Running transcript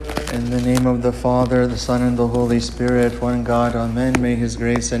In the name of the Father, the Son, and the Holy Spirit, one God, Amen. May his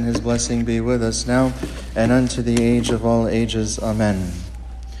grace and his blessing be with us now and unto the age of all ages. Amen.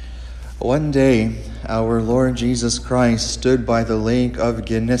 One day, our Lord Jesus Christ stood by the lake of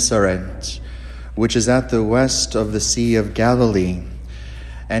Gennesaret, which is at the west of the Sea of Galilee,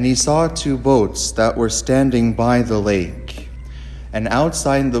 and he saw two boats that were standing by the lake. And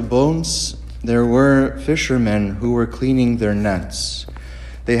outside the boats, there were fishermen who were cleaning their nets.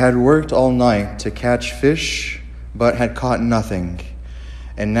 They had worked all night to catch fish, but had caught nothing.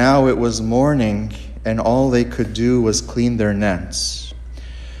 And now it was morning, and all they could do was clean their nets.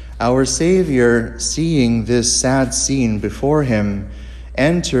 Our Savior, seeing this sad scene before him,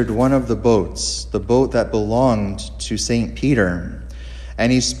 entered one of the boats, the boat that belonged to St. Peter.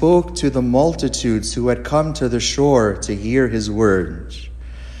 And he spoke to the multitudes who had come to the shore to hear his word.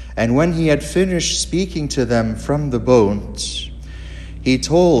 And when he had finished speaking to them from the boat, he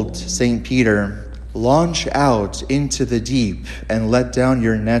told St. Peter, "Launch out into the deep and let down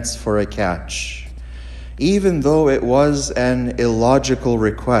your nets for a catch." Even though it was an illogical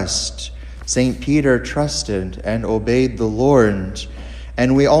request, St. Peter trusted and obeyed the Lord,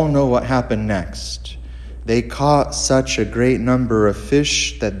 and we all know what happened next. They caught such a great number of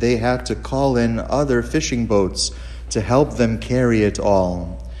fish that they had to call in other fishing boats to help them carry it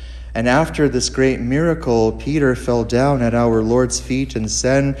all. And after this great miracle, Peter fell down at our Lord's feet and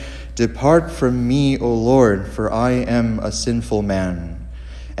said, "Depart from me, O Lord, for I am a sinful man."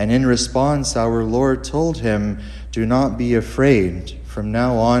 And in response, our Lord told him, "Do not be afraid. From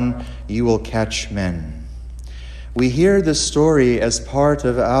now on, you will catch men." We hear this story as part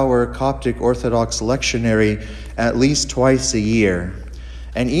of our Coptic Orthodox lectionary at least twice a year.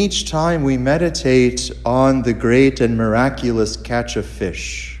 And each time we meditate on the great and miraculous catch of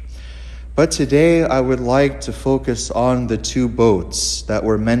fish. But today I would like to focus on the two boats that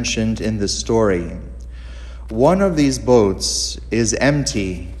were mentioned in this story. One of these boats is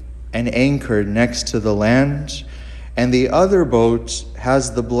empty and anchored next to the land, and the other boat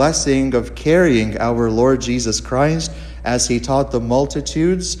has the blessing of carrying our Lord Jesus Christ as he taught the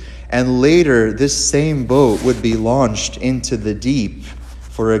multitudes, and later this same boat would be launched into the deep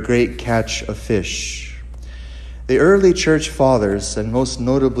for a great catch of fish. The early church fathers, and most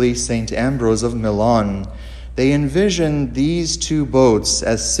notably St. Ambrose of Milan, they envisioned these two boats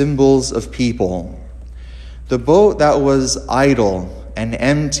as symbols of people. The boat that was idle and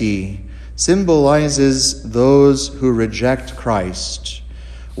empty symbolizes those who reject Christ,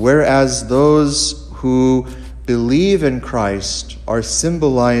 whereas those who believe in Christ are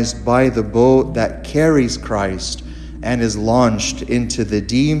symbolized by the boat that carries Christ and is launched into the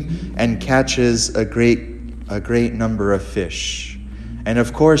deep and catches a great number of fish. And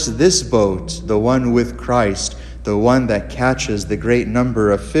of course, this boat, the one with Christ, the one that catches the great number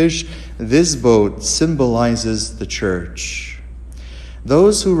of fish, this boat symbolizes the church.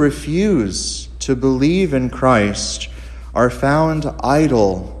 Those who refuse to believe in Christ are found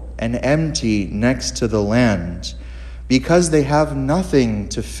idle and empty next to the land because they have nothing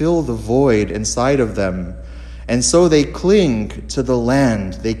to fill the void inside of them. And so they cling to the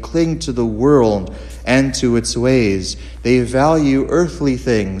land, they cling to the world and to its ways. They value earthly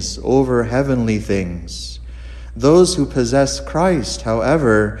things over heavenly things. Those who possess Christ,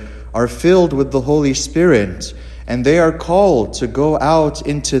 however, are filled with the Holy Spirit, and they are called to go out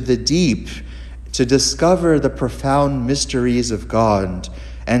into the deep to discover the profound mysteries of God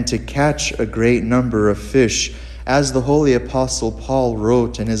and to catch a great number of fish. As the Holy Apostle Paul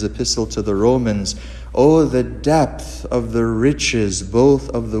wrote in his epistle to the Romans, "Oh, the depth of the riches, both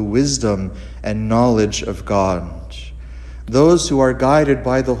of the wisdom and knowledge of God." Those who are guided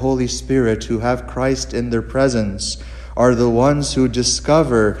by the Holy Spirit, who have Christ in their presence, are the ones who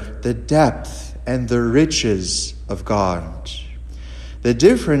discover the depth and the riches of God. The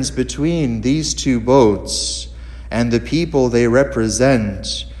difference between these two boats and the people they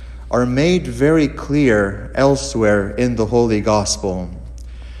represent are made very clear elsewhere in the Holy Gospel.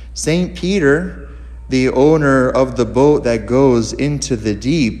 St. Peter, the owner of the boat that goes into the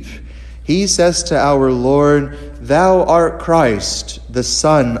deep, he says to our Lord, "Thou art Christ, the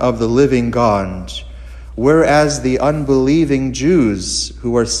Son of the living God." Whereas the unbelieving Jews,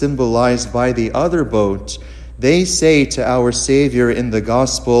 who are symbolized by the other boat, they say to our Savior in the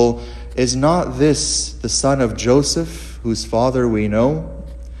Gospel, "Is not this the son of Joseph, whose father we know?"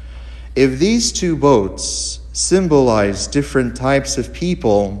 If these two boats symbolize different types of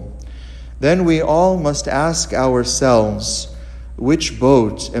people, then we all must ask ourselves, which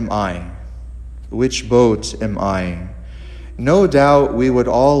boat am I? Which boat am I? No doubt we would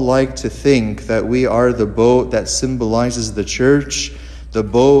all like to think that we are the boat that symbolizes the church, the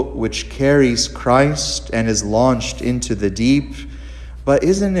boat which carries Christ and is launched into the deep. But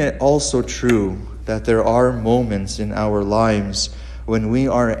isn't it also true that there are moments in our lives when we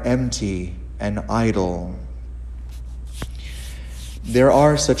are empty and idle? There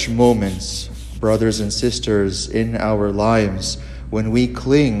are such moments, brothers and sisters, in our lives when we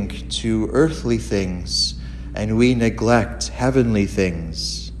cling to earthly things and we neglect heavenly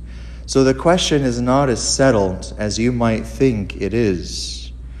things. So the question is not as settled as you might think it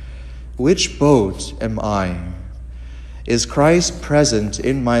is. Which boat am I? Is Christ present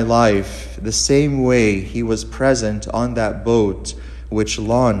in my life the same way he was present on that boat which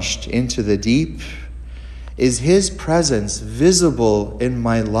launched into the deep? Is his presence visible in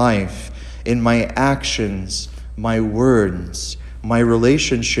my life, in my actions, my words, my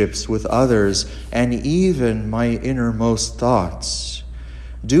relationships with others, and even my innermost thoughts?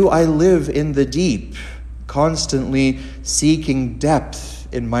 Do I live in the deep, constantly seeking depth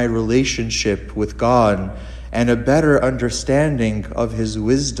in my relationship with God and a better understanding of his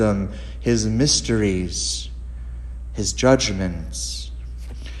wisdom, his mysteries, his judgments?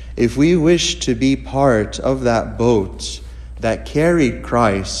 If we wish to be part of that boat that carried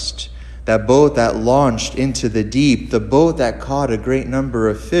Christ, that boat that launched into the deep, the boat that caught a great number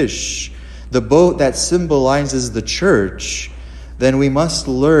of fish, the boat that symbolizes the church, then we must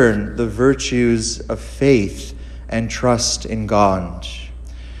learn the virtues of faith and trust in God.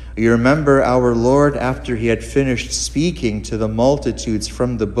 You remember our Lord, after he had finished speaking to the multitudes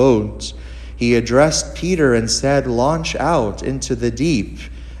from the boat, he addressed Peter and said, "Launch out into the deep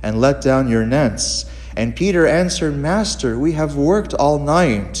and let down your nets." And Peter answered, "Master, we have worked all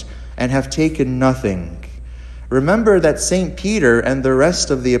night and have taken nothing." Remember that St. Peter and the rest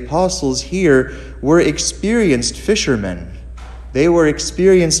of the apostles here were experienced fishermen. They were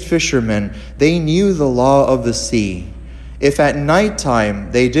experienced fishermen. They knew the law of the sea. If at nighttime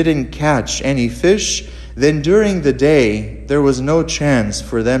they didn't catch any fish, then during the day there was no chance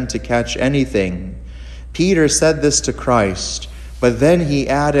for them to catch anything. Peter said this to Christ, but then he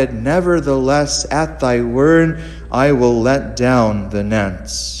added, "Nevertheless, at thy word, I will let down the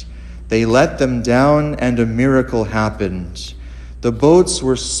nets." They let them down, and a miracle happened. The boats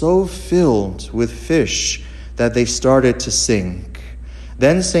were so filled with fish that they started to sink.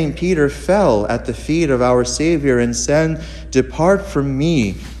 Then St. Peter fell at the feet of our Savior and said, "Depart from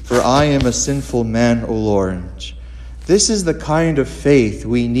me, for I am a sinful man, O Lord." This is the kind of faith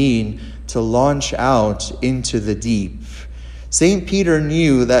we need to launch out into the deep. St. Peter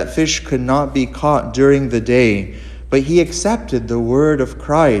knew that fish could not be caught during the day, but he accepted the word of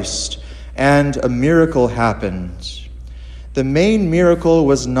Christ, and a miracle happened. The main miracle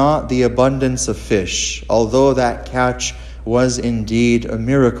was not the abundance of fish, although that catch was indeed a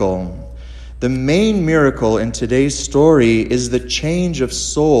miracle. The main miracle in today's story is the change of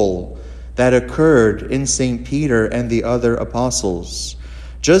soul that occurred in St. Peter and the other apostles.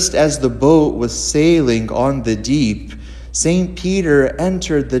 Just as the boat was sailing on the deep, St. Peter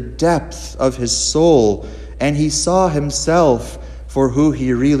entered the depth of his soul, and he saw himself for who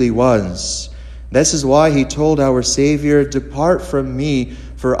he really was. This is why he told our Savior, "Depart from me,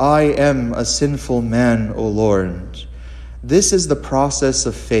 for I am a sinful man, O Lord." This is the process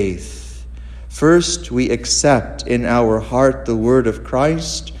of faith. First, we accept in our heart the word of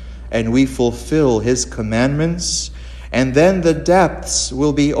Christ, and we fulfill his commandments, and then the depths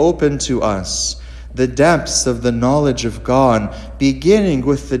will be open to us, the depths of the knowledge of God, beginning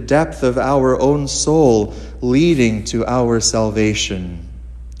with the depth of our own soul, leading to our salvation.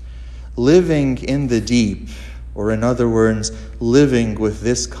 Living in the deep, or in other words, living with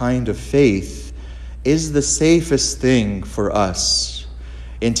this kind of faith, is the safest thing for us.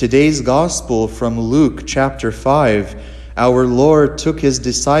 In today's gospel from Luke chapter 5, our Lord took his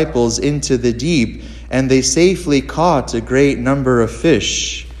disciples into the deep, and they safely caught a great number of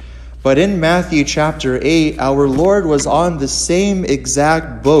fish. But in Matthew chapter 8, our Lord was on the same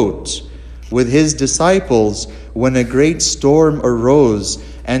exact boat with his disciples when a great storm arose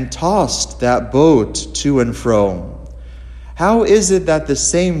and tossed that boat to and fro. How is it that the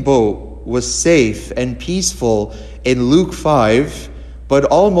same boat was safe and peaceful in Luke 5, but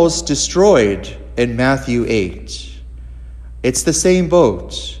almost destroyed in Matthew 8? It's the same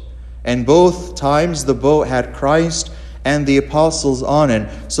boat, and both times the boat had Christ and the apostles on it.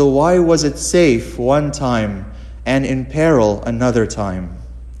 So why was it safe one time and in peril another time?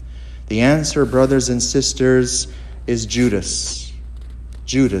 The answer, brothers and sisters, is Judas.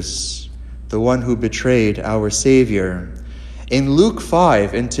 Judas, the one who betrayed our Savior. In Luke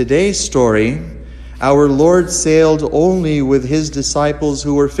 5, in today's story, our Lord sailed only with his disciples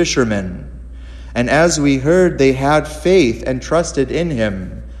who were fishermen. And as we heard, they had faith and trusted in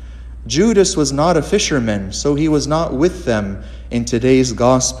him. Judas was not a fisherman, so he was not with them in today's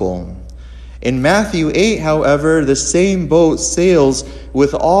gospel. In Matthew 8, however, the same boat sails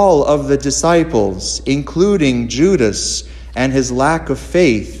with all of the disciples, including Judas and his lack of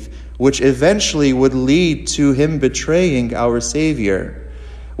faith, which eventually would lead to him betraying our Savior.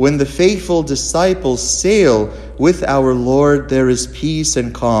 When the faithful disciples sail with our Lord, there is peace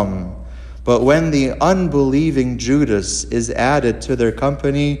and calm. But when the unbelieving Judas is added to their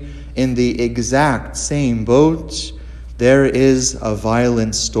company in the exact same boat, there is a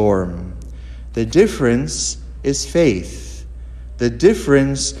violent storm. The difference is faith. The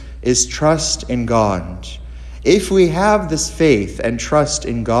difference is trust in God. If we have this faith and trust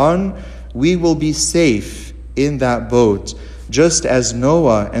in God, we will be safe in that boat, just as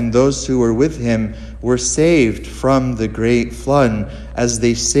Noah and those who were with him were saved from the great flood as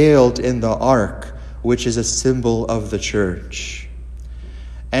they sailed in the ark, which is a symbol of the church.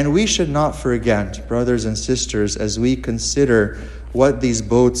 And we should not forget, brothers and sisters, as we consider what these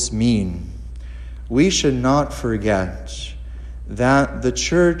boats mean, we should not forget that the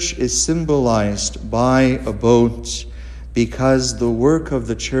church is symbolized by a boat because the work of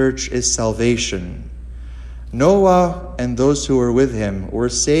the church is salvation. Noah and those who were with him were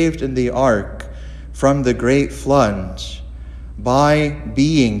saved in the ark from the great flood by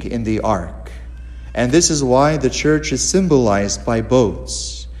being in the ark. And this is why the church is symbolized by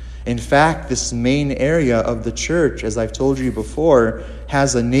boats. In fact, this main area of the church, as I've told you before,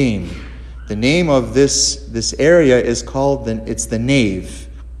 has a name. The name of this area is called it's the nave.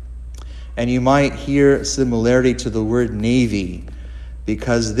 And you might hear similarity to the word navy,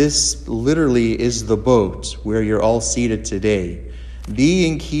 because this literally is the boat where you're all seated today.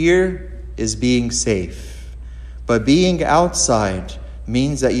 Being here is being safe. But being outside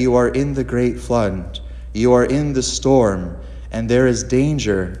means that you are in the great flood. You are in the storm, and there is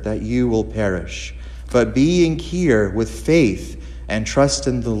danger that you will perish. But being here with faith and trust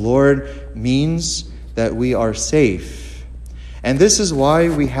in the Lord means that we are safe. And this is why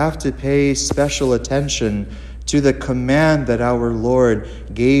we have to pay special attention to the command that our Lord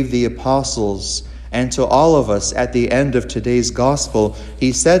gave the apostles and to all of us at the end of today's gospel.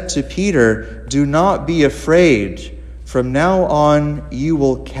 He said to Peter, "Do not be afraid. From now on, you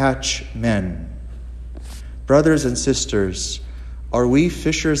will catch men." Brothers and sisters, are we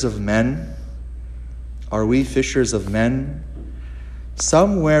fishers of men? Are we fishers of men?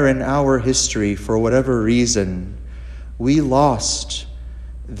 Somewhere in our history, for whatever reason, we lost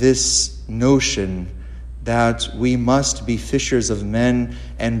this notion that we must be fishers of men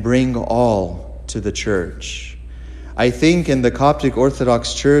and bring all to the church. I think in the Coptic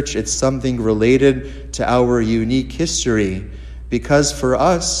Orthodox Church, it's something related to our unique history, because for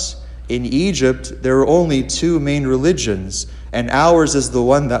us, in Egypt, there were only two main religions, and ours is the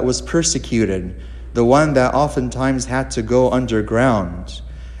one that was persecuted, the one that oftentimes had to go underground.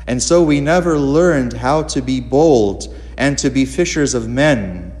 And so we never learned how to be bold and to be fishers of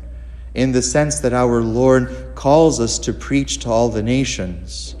men, in the sense that our Lord calls us to preach to all the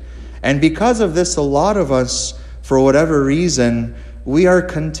nations. And because of this, a lot of us, for whatever reason, we are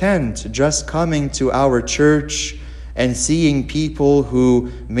content just coming to our church and seeing people who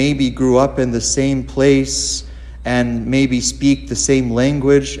maybe grew up in the same place and maybe speak the same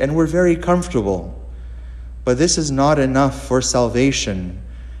language, and we're very comfortable. But this is not enough for salvation,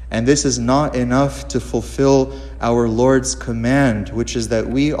 and this is not enough to fulfill our Lord's command, which is that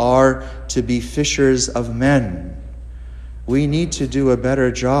we are to be fishers of men. We need to do a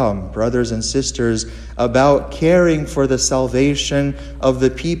better job, brothers and sisters, about caring for the salvation of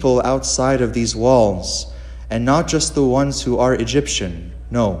the people outside of these walls, and not just the ones who are Egyptian.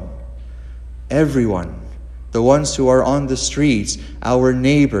 No, everyone, the ones who are on the streets, our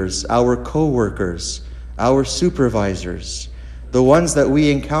neighbors, our co-workers, our supervisors, the ones that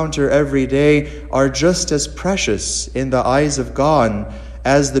we encounter every day are just as precious in the eyes of God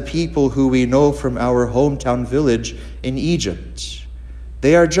as the people who we know from our hometown village in Egypt.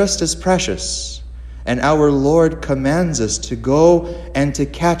 They are just as precious. And our Lord commands us to go and to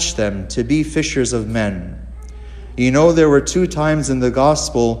catch them, to be fishers of men. You know, there were 2 times in the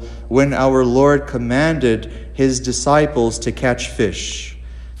gospel when our Lord commanded his disciples to catch fish.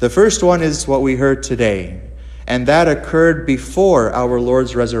 The first one is what we heard today, and that occurred before our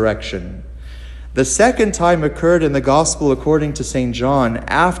Lord's resurrection. The second time occurred in the gospel according to St. John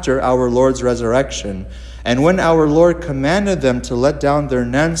after our Lord's resurrection. And when our Lord commanded them to let down their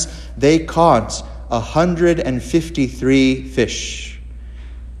nets, they caught 153 fish.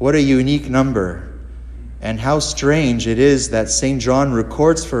 What a unique number. And how strange it is that St. John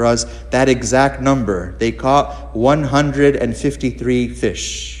records for us that exact number. They caught 153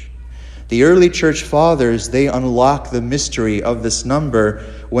 fish. The early church fathers, they unlock the mystery of this number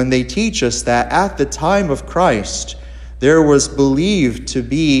when they teach us that at the time of Christ, there was believed to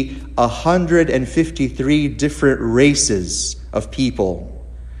be 153 different races of people.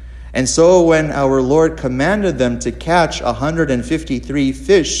 And so when our Lord commanded them to catch 153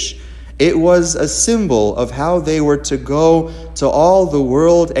 fish, it was a symbol of how they were to go to all the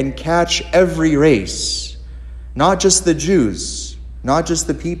world and catch every race. Not just the Jews, not just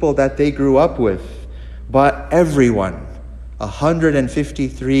the people that they grew up with, but everyone.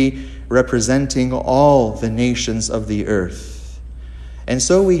 153 representing all the nations of the earth. And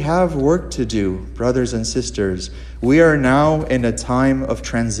so we have work to do, brothers and sisters. We are now in a time of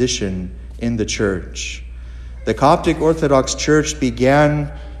transition in the church. The Coptic Orthodox Church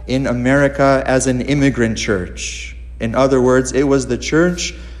began in America as an immigrant church. In other words, it was the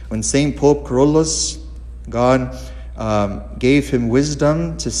church when St. Pope Kyrillos, God gave him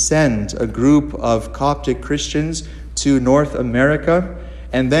wisdom to send a group of Coptic Christians to North America,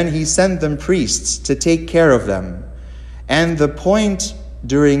 and then he sent them priests to take care of them. And the point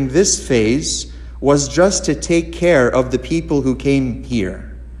during this phase was just to take care of the people who came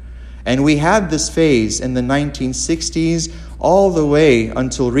here. And we had this phase in the 1960s all the way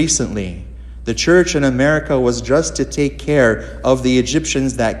until recently. The church in America was just to take care of the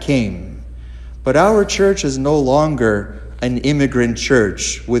Egyptians that came. But our church is no longer an immigrant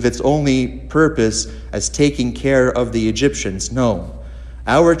church with its only purpose as taking care of the Egyptians. No.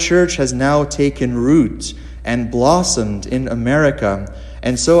 Our church has now taken root and blossomed in America.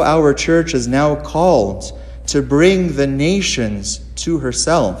 And so our church is now called to bring the nations to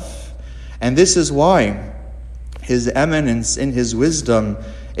herself. And this is why His Eminence, in his wisdom,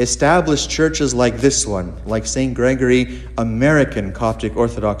 established churches like this one, like St. Gregory American Coptic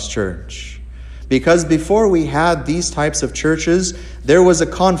Orthodox Church. Because before we had these types of churches, there was a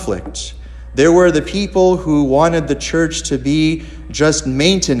conflict. There were the people who wanted the church to be just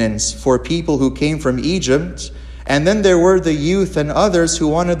maintenance for people who came from Egypt. And then there were the youth and others who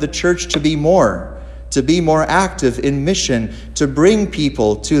wanted the church to be more active in mission, to bring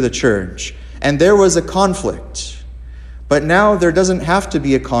people to the church. And there was a conflict. But now there doesn't have to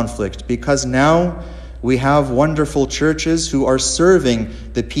be a conflict, because now we have wonderful churches who are serving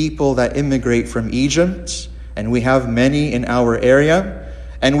the people that immigrate from Egypt, and we have many in our area.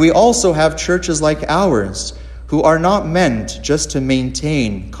 And we also have churches like ours who are not meant just to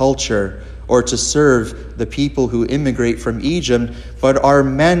maintain culture or to serve the people who immigrate from Egypt, but are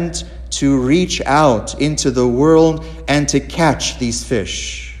meant to reach out into the world and to catch these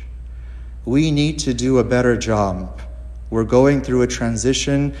fish. We need to do a better job. We're going through a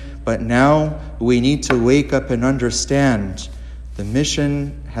transition, but now we need to wake up and understand the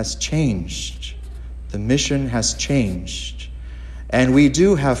mission has changed. The mission has changed. And we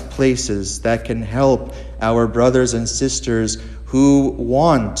do have places that can help our brothers and sisters who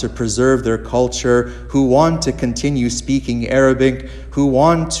want to preserve their culture, who want to continue speaking Arabic, who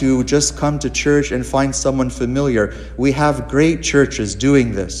want to just come to church and find someone familiar. We have great churches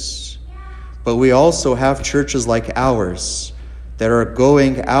doing this. But we also have churches like ours that are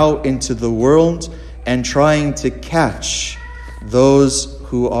going out into the world and trying to catch those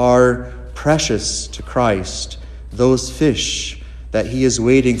who are precious to Christ, those fish that He is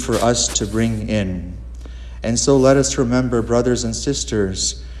waiting for us to bring in. And so let us remember, brothers and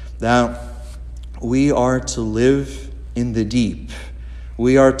sisters, that we are to live in the deep.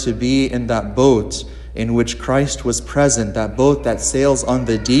 We are to be in that boat in which Christ was present, that boat that sails on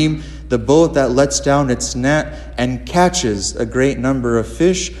the deep, the boat that lets down its net and catches a great number of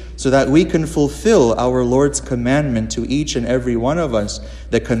fish, so that we can fulfill our Lord's commandment to each and every one of us,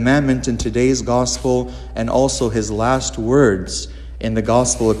 the commandment in today's gospel, and also His last words in the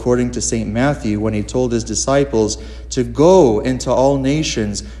gospel according to St. Matthew, when He told His disciples to go into all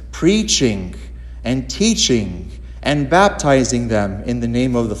nations, preaching and teaching and baptizing them in the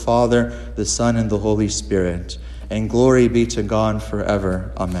name of the Father, the Son, and the Holy Spirit. And glory be to God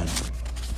forever. Amen.